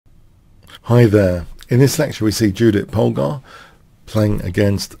Hi there. In this lecture we see Judit Polgar playing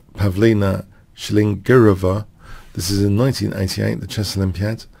against Pavlina Chilingirova. This is in 1988, the Chess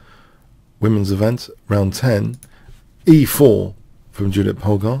Olympiad women's event, round 10. E4 from Judit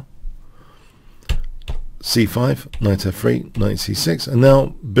Polgar. C5, knight f3, knight c6, and now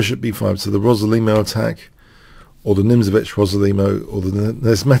bishop b5. So the Rossolimo attack, or the Nimzovich Rossolimo, or the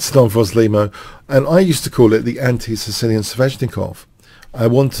Nesmetnov Rossolimo, and I used to call it the anti-Sicilian Sveshnikov. I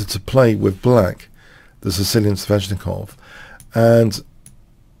wanted to play with black, the Sicilian Sveshnikov, and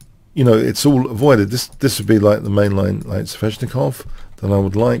you know, it's all avoided. This would be like the mainline like Sveshnikov that I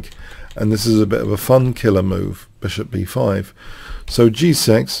would like, and this is a bit of a fun killer move, bishop b5. So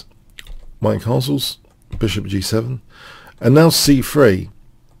g6, white castles, bishop g7, and now c3.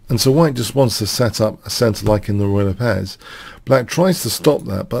 And so white just wants to set up a centre like in the Royal Paz. Black tries to stop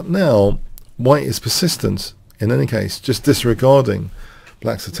that, but now white is persistent in any case, just disregarding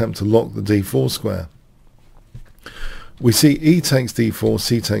black's attempt to lock the d4 square. We see e takes d4,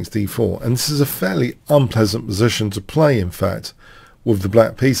 c takes d4, and this is a fairly unpleasant position to play, in fact, with the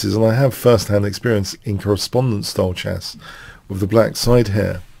black pieces, and I have first-hand experience in correspondence style chess with the black side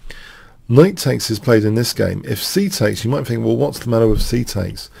here. Knight takes is played in this game. If c takes, you might think, well, what's the matter with c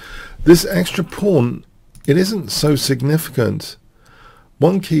takes? This extra pawn, it isn't so significant.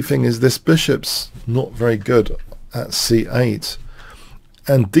 One key thing is this bishop's not very good at c8,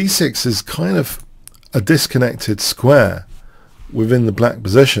 and d6 is kind of a disconnected square within the black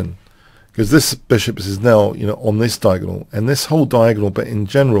position, because this bishop is now, you know, on this diagonal, and this whole diagonal, but in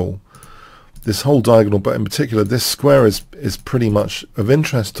general, this whole diagonal, but in particular, this square is pretty much of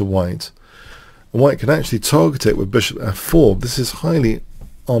interest to white. And white can actually target it with bishop f4. This is highly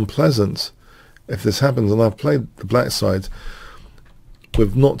unpleasant if this happens, and I've played the black side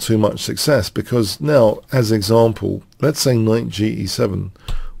with not too much success, because now, as example, let's say knight ge7,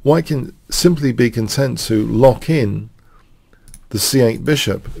 white can simply be content to lock in the c8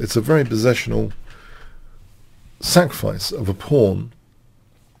 bishop. It's a very positional sacrifice of a pawn,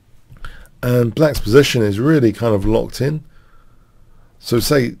 and black's position is really kind of locked in. So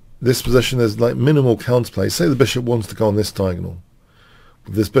say this position, there's like minimal counterplay. Say the bishop wants to go on this diagonal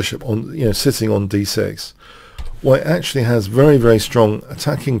with this bishop on, you know, sitting on d6. White actually has very, very strong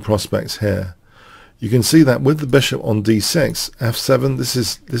attacking prospects here. You can see that with the bishop on d6, f7, this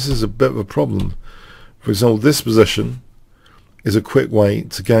is a bit of a problem. For example, this position is a quick way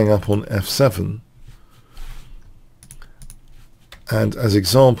to gang up on f7. And as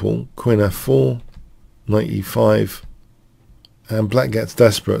example, queen f4, knight e5, and black gets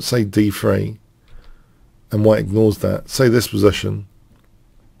desperate, say d3, and white ignores that. Say this position.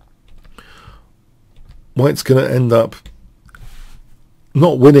 White's going to end up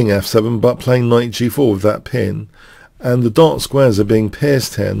not winning f7, but playing knight g4 with that pin, and the dark squares are being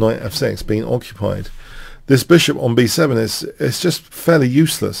pierced here, knight f6 being occupied. This bishop on b7 is just fairly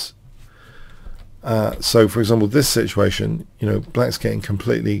useless. So for example, this situation, you know, black's getting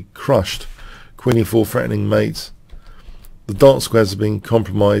completely crushed, queen e4 threatening mate, the dark squares are being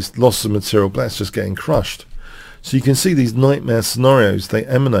compromised, loss of material, black's just getting crushed. So you can see these nightmare scenarios, they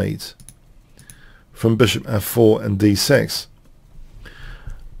emanate from bishop f4 and d6.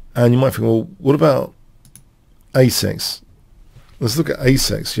 And you might think, well, what about a6? Let's look at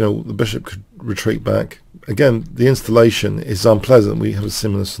a6. You know, the bishop could retreat back. Again, the installation is unpleasant. We have a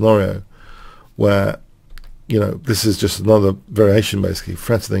similar scenario where, you know, this is just another variation, basically,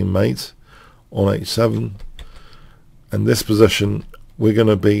 threatening mate on h7. And this position, we're going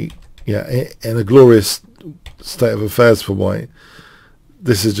to be, yeah, in a glorious state of affairs for white.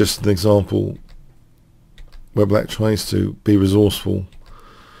 This is just an example where black tries to be resourceful.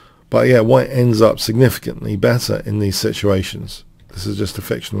 But yeah, white ends up significantly better in these situations. This is just a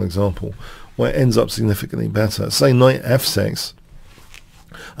fictional example. White ends up significantly better. Say knight f6.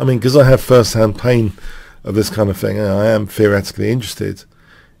 I mean, because I have first-hand pain of this kind of thing, I am theoretically interested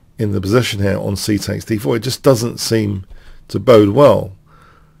in the position here on c takes d4. It just doesn't seem to bode well.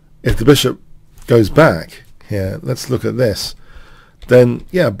 If the bishop goes back here, let's look at this, then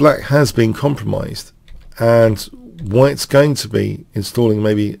yeah, black has been compromised, and white's going to be installing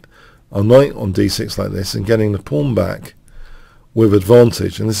maybe a knight on d6 like this and getting the pawn back with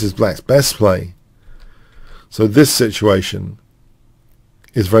advantage, and this is black's best play. So this situation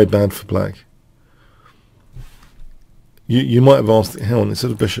is very bad for black. You might have asked, hang on,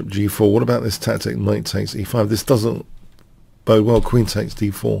 instead of bishop g4, what about this tactic knight takes e5? This doesn't bode well. Queen takes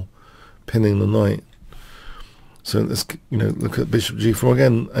d4, pinning the knight. So let's, you know, look at bishop g4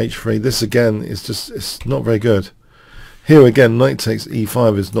 again, h3. This again is just, it's not very good. Here again, knight takes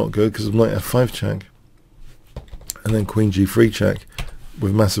e5 is not good because of knight f5 check, and then queen g3 check.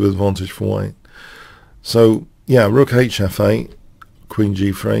 with massive advantage for white. So yeah, rook hf8, queen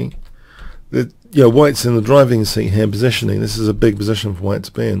g3. White's in the driving seat here positioning. This is a big position for white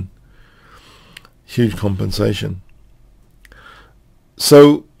to be in. Huge compensation.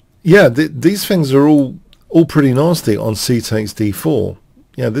 So yeah, these things are all pretty nasty on c takes d4.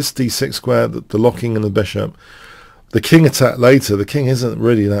 Yeah, this d6 square, the locking and the bishop. The king attack later, the king isn't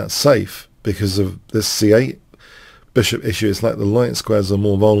really that safe because of this c8 bishop issue. It's like the light squares are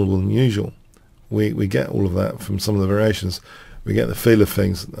more vulnerable than usual. We get all of that from some of the variations. We get the feel of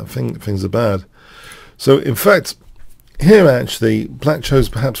things. I think things are bad. So in fact, here actually, black chose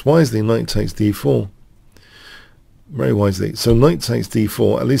perhaps wisely knight takes d4. Very wisely. So knight takes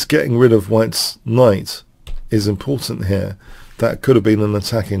d4, at least getting rid of white's knight is important here. That could have been an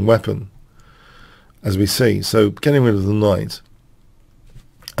attacking weapon, as we see. So getting rid of the knight.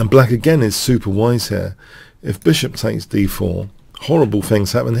 And black again is super wise here. If bishop takes d4, horrible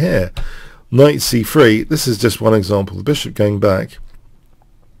things happen here. Knight c3, this is just one example. The bishop going back.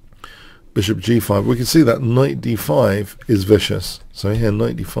 Bishop g5. We can see that knight d5 is vicious. So here,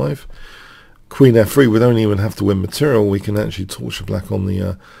 knight d5. Queen f3, we don't even have to win material. We can actually torture black on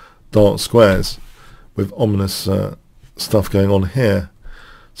the dark squares with ominous stuff going on here.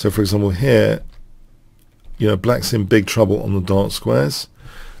 So for example here, black's in big trouble on the dark squares.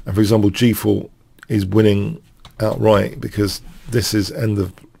 And for example, g4 is winning outright because this is end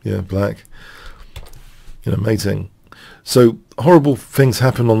of black, mating. So horrible things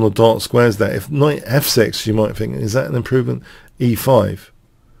happen on the dark squares there. If knight f6, you might think, is that an improvement? e5.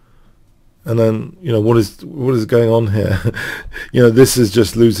 And then, what is going on here? This is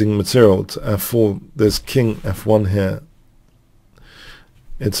just losing material to f4. There's king f1 here.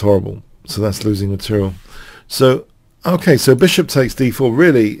 It's horrible. So that's losing material. So, okay, so bishop takes d4.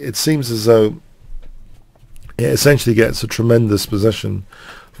 Really, it seems as though it essentially gets a tremendous possession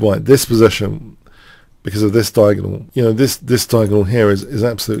of white. This possession, because of this diagonal, this diagonal here is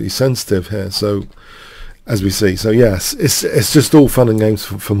absolutely sensitive here. So, as we see, so yes, it's just all fun and games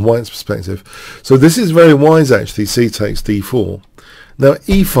from white's perspective. So this is very wise actually. C takes d4. Now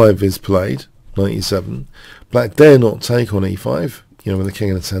e5 is played, knight e7. Black dare not take on e5. With the king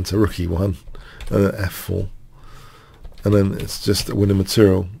in the centre, rook e1, and then f4, and then it's just a winning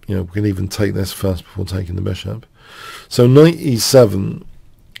material. We can even take this first before taking the bishop. So knight e7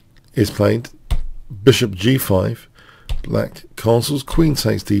 is played. Bishop g5. Black castles. Queen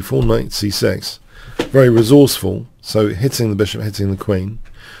takes d4. Knight c6. Very resourceful, so hitting the bishop, hitting the queen.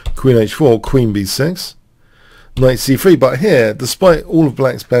 Queen h4, queen b6, knight c3. But here, despite all of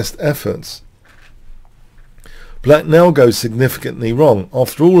black's best efforts, black now goes significantly wrong.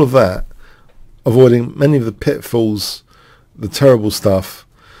 After all of that, avoiding many of the pitfalls, the terrible stuff,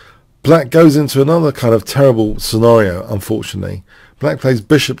 black goes into another kind of terrible scenario, unfortunately. Black plays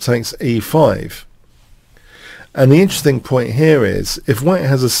bishop takes e5. And the interesting point here is, if white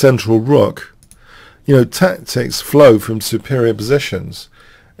has a central rook, tactics flow from superior positions.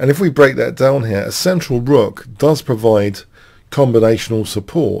 And if we break that down here, a central rook does provide combinational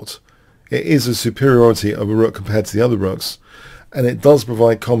support. It is a superiority of a rook compared to the other rooks, and it does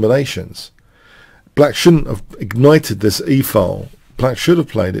provide combinations. Black shouldn't have ignited this e-file. Black should have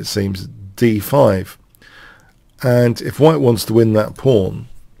played, it seems, d5. And if white wants to win that pawn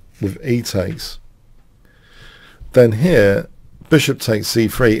with e takes, then here bishop takes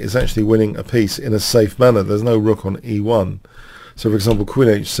c3 is actually winning a piece in a safe manner. There's no rook on e1. So for example, queen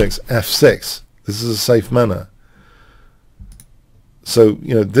h6, f6. This is a safe manner. So,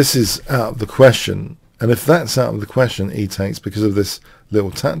 this is out of the question. And if that's out of the question, e takes, because of this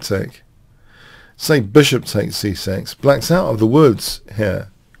little tactic, say bishop takes c6, black's out of the woods here,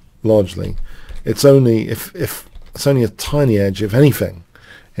 largely. It's only it's only a tiny edge, if anything,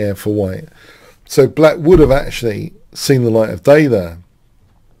 here for white. So black would have actually seen the light of day there.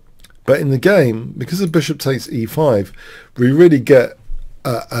 But in the game, because the bishop takes e5, we really get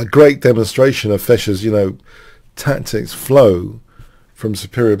a great demonstration of Fischer's, tactics flow from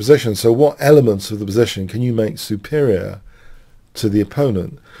superior position. So what elements of the position can you make superior to the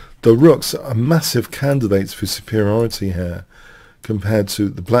opponent? The rooks are massive candidates for superiority here compared to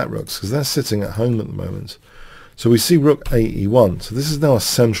the black rooks, because they're sitting at home at the moment. So we see rook a e1. So this is now a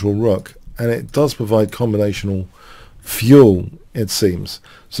central rook, and it does provide combinational fuel, it seems.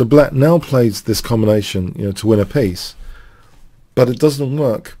 So black now plays this combination, to win a piece, but it doesn't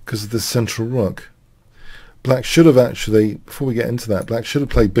work because of this central rook. Black should have actually, before we get into that, black should have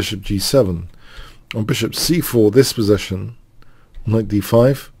played bishop g7. On bishop c4, this position, knight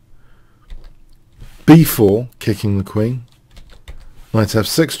d5, b4, kicking the queen, knight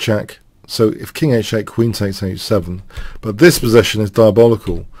f6 check, So if king h8, queen takes h7, but this position is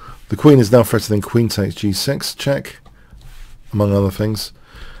diabolical. The queen is now threatening queen takes g6 check, among other things.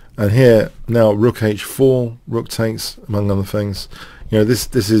 And here now rook h4, rook takes, among other things. You know,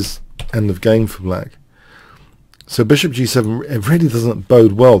 this is end of game for black. So bishop g7, it really doesn't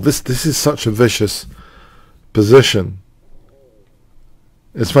bode well. This is such a vicious position.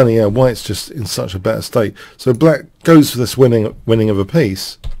 It's funny, yeah, white's just in such a better state. So black goes for this winning of a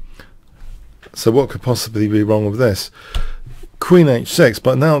piece. So what could possibly be wrong with this? Queen h6,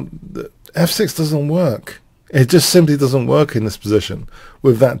 but now f6 doesn't work. It just simply doesn't work in this position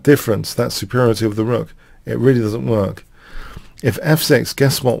with that difference, that superiority of the rook. It really doesn't work. If f6,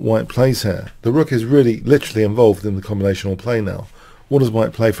 guess what white plays here? The rook is really literally involved in the combinational play now. What does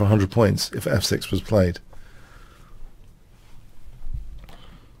white play for 100 points if f6 was played?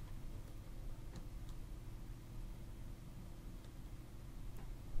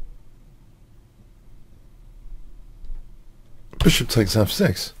 Bishop takes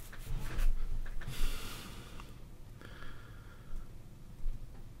f6.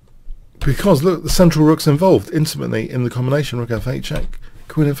 Because look, the central rook's involved intimately in the combination rook f8 check,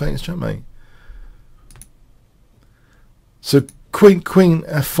 queen f8 is checkmate. So queen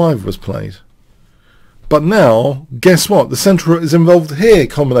f5 was played. But now, guess what? The central rook is involved here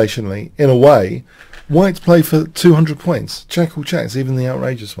combinationally, in a way. White's play for 200 points. Check all checks, even the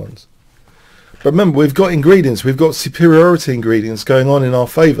outrageous ones. But remember, we've got ingredients, we've got superiority ingredients going on in our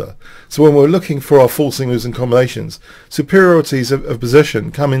favour. So when we're looking for our forcing moves and combinations, superiorities of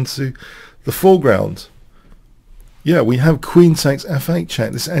position come into the foreground. Yeah, we have queen takes f8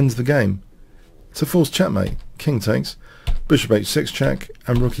 check. This ends the game. It's a forced checkmate. King takes, bishop h6 check,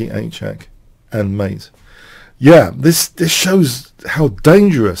 and rook e8 check, and mate. Yeah, this shows how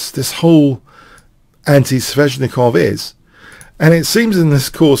dangerous this whole anti-Sveshnikov is. And it seems in this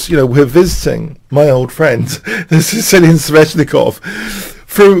course, you know, we're visiting my old friend, the Sicilian Sveshnikov,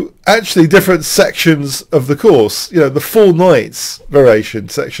 through actually different sections of the course. You know, the Four Knights variation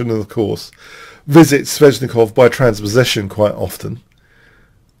section of the course visits Sveshnikov by transposition quite often.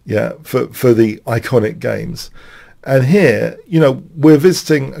 Yeah, for the iconic games. And here, you know, we're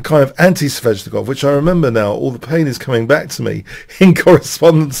visiting a kind of anti-Sveshnikov, which I remember now, all the pain is coming back to me in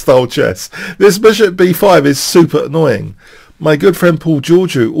correspondence-style chess. This bishop b5 is super annoying. My good friend Paul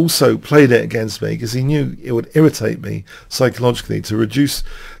Georgiou also played it against me because he knew it would irritate me psychologically to reduce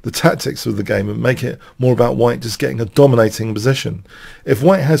the tactics of the game and make it more about white just getting a dominating position. If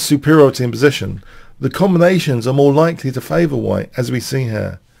white has superiority in position, the combinations are more likely to favour white, as we see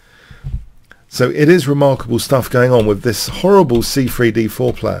here. So it is remarkable stuff going on with this horrible c3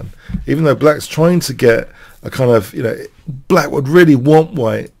 d4 plan. Even though black's trying to get a kind of, you know, black would really want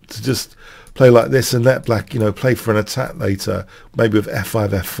white to just play like this and let black, you know, play for an attack later, maybe with f5,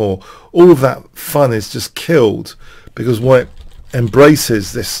 f4. All of that fun is just killed because white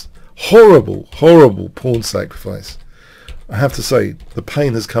embraces this horrible, horrible pawn sacrifice. I have to say, the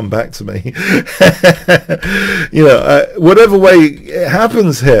pain has come back to me. You know, whatever way it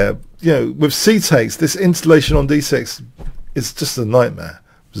happens here, you know, with c takes, this installation on d6 is just a nightmare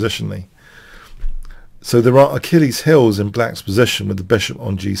positionally. So there are Achilles heels in black's position with the bishop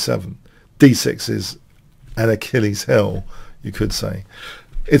on g7. d6 is an Achilles heel, you could say.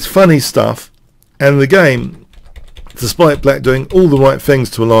 It's funny stuff, and the game, despite black doing all the right things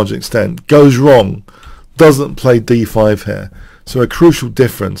to a large extent, goes wrong, doesn't play d5 here. So a crucial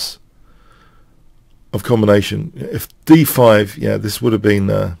difference of combination. If d5, yeah, this would have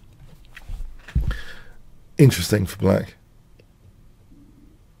been interesting for black.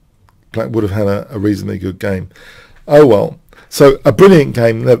 Black would have had a reasonably good game. Oh well. So a brilliant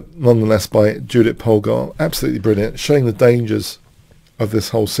game nonetheless by Judit Polgar. Absolutely brilliant, showing the dangers of this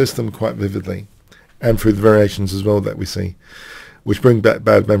whole system quite vividly, and through the variations as well that we see, which bring back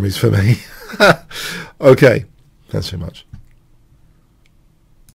bad memories for me. Okay, thanks very much.